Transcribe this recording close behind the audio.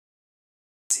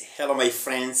Hello my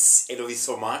friends, I love you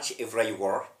so much, everywhere you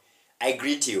are. I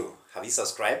greet you. Have you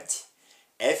subscribed?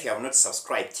 If you have not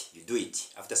subscribed, you do it.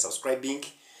 After subscribing,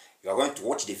 you are going to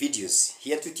watch the videos.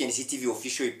 Here to TNC TV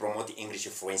official, we promote English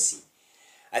fluency.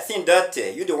 I think that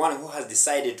you're the one who has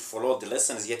decided to follow the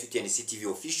lessons here to TNC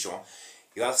TV official.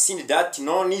 You have seen that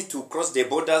no need to cross the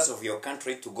borders of your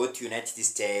country to go to United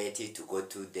States, to go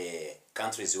to the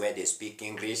countries where they speak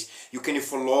English. You can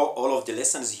follow all of the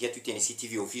lessons here to TNC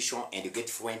TV official and you get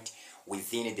fluent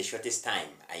within the shortest time.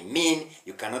 I mean,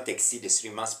 you cannot exceed the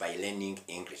 3 months by learning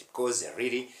English because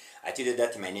really, I told you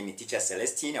that my name is Teacher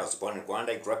Celestine. I was born in Rwanda,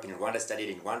 I grew up in Rwanda, studied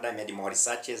in Rwanda, made more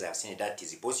researches. I have seen that it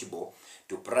is possible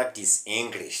to practice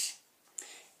English.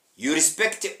 You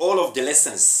respect all of the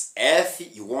lessons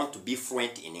if you want to be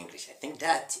fluent in English. I think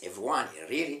that everyone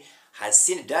really has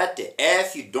seen that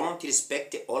if you don't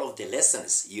respect all of the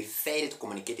lessons, you fail to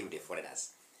communicate with the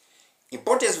foreigners.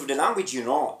 Importance of the language, you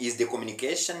know, is the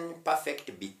communication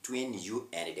perfect between you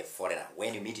and the foreigner.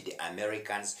 When you meet the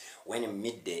Americans, when you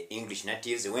meet the English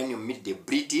natives, when you meet the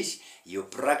British, you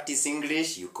practice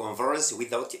English, you converse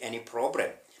without any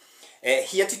problem.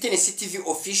 Here to TNC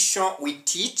TV official, we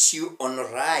teach you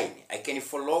online. I can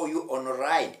follow you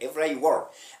online everywhere you are.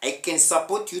 I can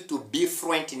support you to be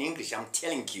fluent in English, I'm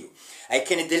telling you. I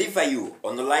can deliver you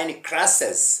online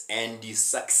classes and you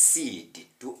succeed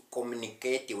to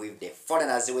communicate with the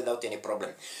foreigners without any problem.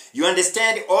 You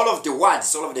understand all of the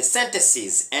words, all of the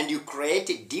sentences, and you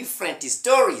create different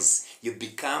stories. You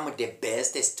become the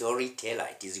best storyteller.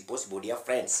 It is possible, dear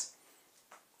friends.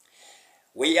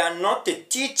 We are not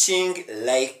teaching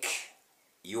like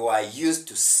you are used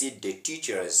to see the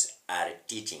teachers are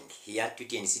teaching. Here to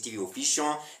TNC TV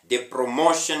official, the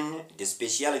promotion, the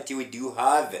specialty we do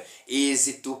have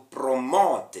is to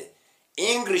promote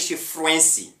English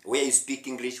fluency, where you speak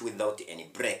English without any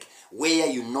break, where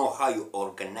you know how you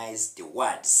organize the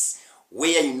words,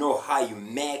 where you know how you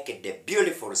make the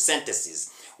beautiful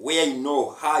sentences, where you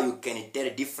know how you can tell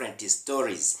different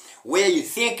stories, where you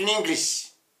think in English,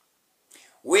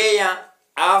 where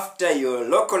after your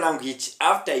local language,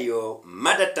 after your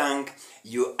mother tongue,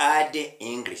 you add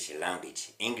English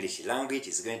language. English language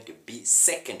is going to be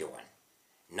second one.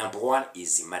 Number one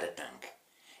is mother tongue.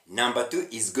 Number two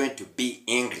is going to be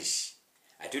English.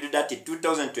 I told you that in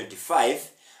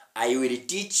 2025, I will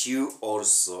teach you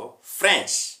also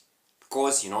French.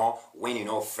 Because, you know, when you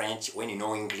know French, when you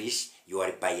know English, you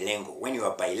are bilingual. When you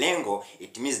are bilingual,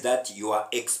 it means that you are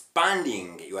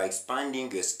expanding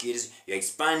your skills, you are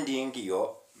expanding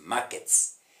your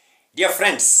markets. Dear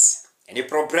friends, any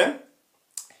problem?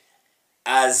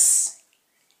 As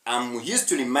I'm used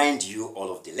to remind you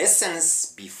all of the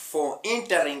lessons before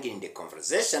entering in the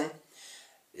conversation,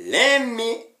 let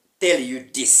me tell you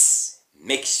this.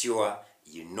 Make sure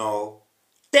you know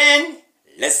 10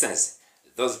 lessons.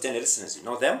 Those 10 lessons, you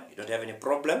know them, you don't have any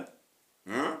problem.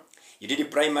 You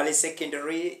did primary,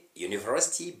 secondary,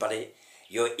 university, but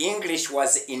your English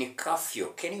was in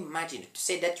curfew. Can you imagine to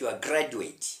say that you are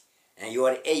graduate and you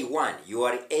are A1, you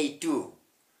are A2,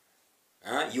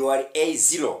 you are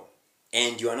A0,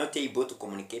 and you are not able to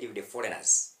communicate with the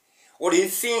foreigners? What do you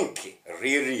think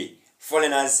really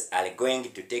foreigners are going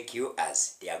to take you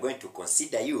as? They are going to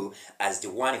consider you as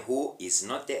the one who is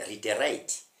not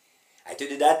literate. I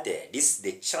told you that this is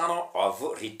the channel of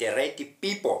literate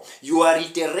people. You are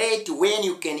literate when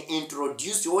you can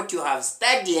introduce what you have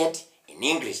studied in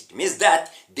English. It means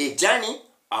that the journey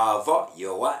of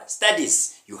your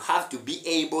studies, you have to be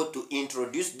able to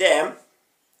introduce them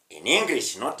in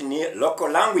English, not in local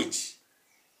language.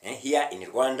 And here in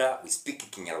Rwanda, we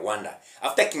speak Kinyarwanda.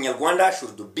 After Kinyarwanda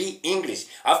should be English.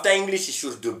 After English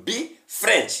should be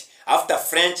French. After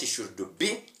French, it should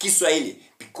be Kiswahili,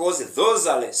 because those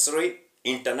are the 3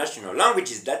 international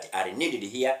languages that are needed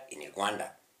here in Rwanda.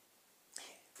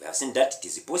 We have seen that it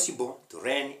is possible to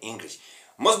learn English.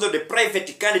 Most of the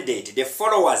private candidates, the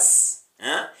followers,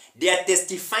 they are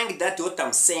testifying that what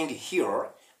I'm saying here,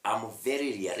 I'm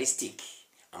very realistic.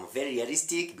 I'm very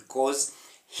realistic because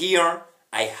here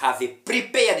I have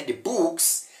prepared the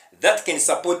books that can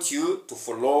support you to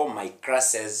follow my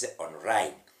classes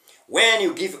online. When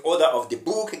you give order of the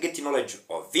book, get knowledge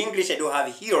of English, I do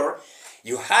have here,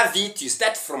 you have it, you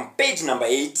start from page number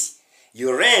 8,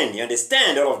 you learn, you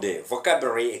understand all of the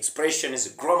vocabulary, expressions,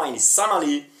 grammar in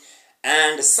summary,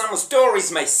 and some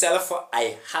stories myself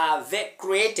I have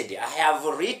created, I have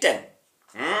written.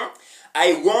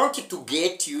 I want to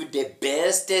get you the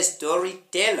best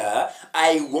storyteller,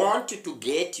 I want to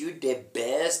get you the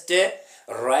best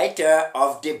writer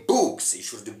of the books. You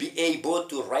should be able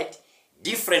to write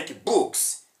different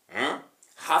books,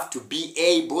 have to be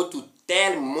able to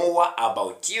tell more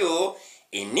about you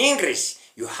in English.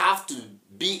 You have to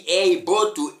be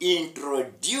able to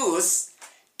introduce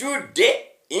to the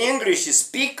English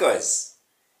speakers.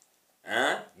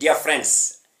 Dear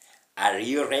friends, are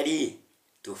you ready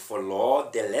to follow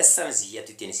the lessons here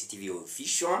to TNC TV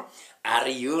official? Are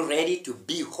you ready to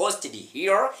be hosted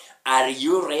here? Are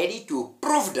you ready to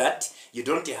prove that you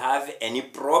don't have any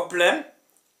problem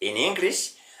in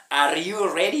English? Are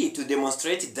you ready to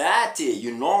demonstrate that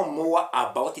you know more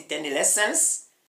about 10 lessons?